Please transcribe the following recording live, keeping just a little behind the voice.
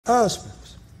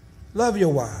Husbands, love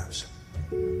your wives,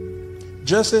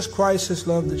 just as Christ has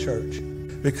loved the church,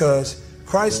 because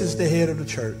Christ is the head of the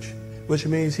church, which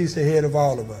means he's the head of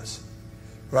all of us,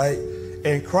 right?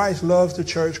 And Christ loves the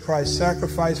church. Christ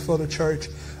sacrificed for the church.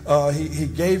 He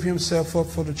gave himself up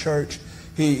for the church.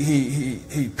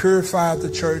 He purified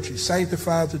the church. He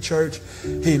sanctified the church.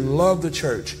 He loved the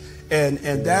church. And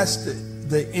that's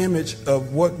the image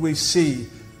of what we see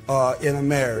in a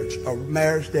marriage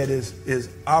that is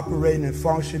operating and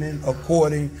functioning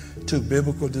according to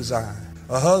biblical design.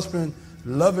 A husband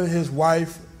loving his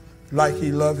wife like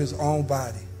he loved his own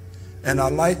body. And I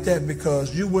like that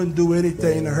because you wouldn't do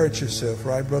anything to hurt yourself,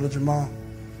 right, Brother Jamal?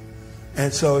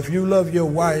 And so if you love your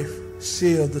wife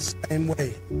still the same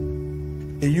way,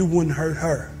 and you wouldn't hurt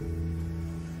her.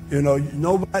 You know,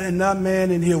 nobody, not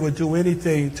man in here would do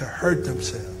anything to hurt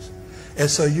themselves. And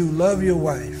so you love your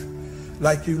wife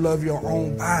like you love your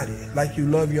own body, like you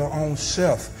love your own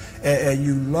self. And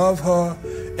you love her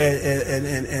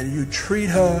and you treat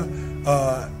her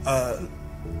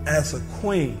as a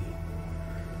queen.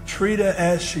 Treat her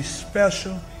as she's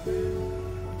special.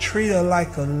 Treat her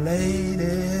like a lady.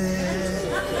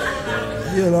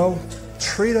 You know,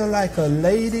 treat her like a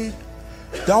lady.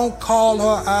 Don't call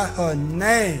her out her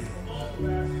name.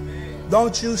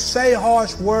 Don't you say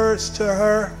harsh words to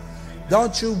her.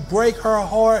 Don't you break her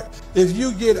heart. If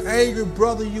you get angry,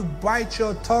 brother, you bite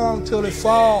your tongue till it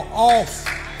fall off.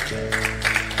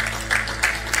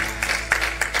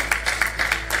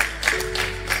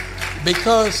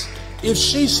 Because if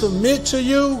she submit to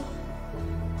you,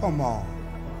 come on,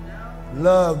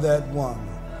 love that woman.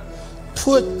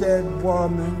 Put that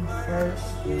woman first.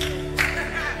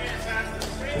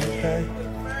 Okay?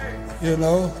 You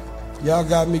know, y'all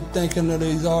got me thinking of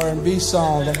these R&B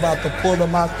songs. I'm about to pull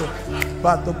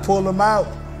them out.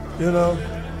 You know,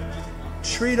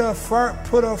 treat her first,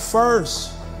 put her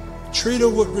first. Treat her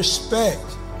with respect.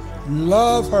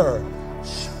 Love her.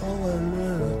 Show a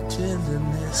little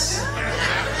tenderness.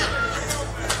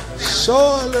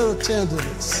 Show a little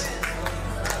tenderness.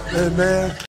 Amen.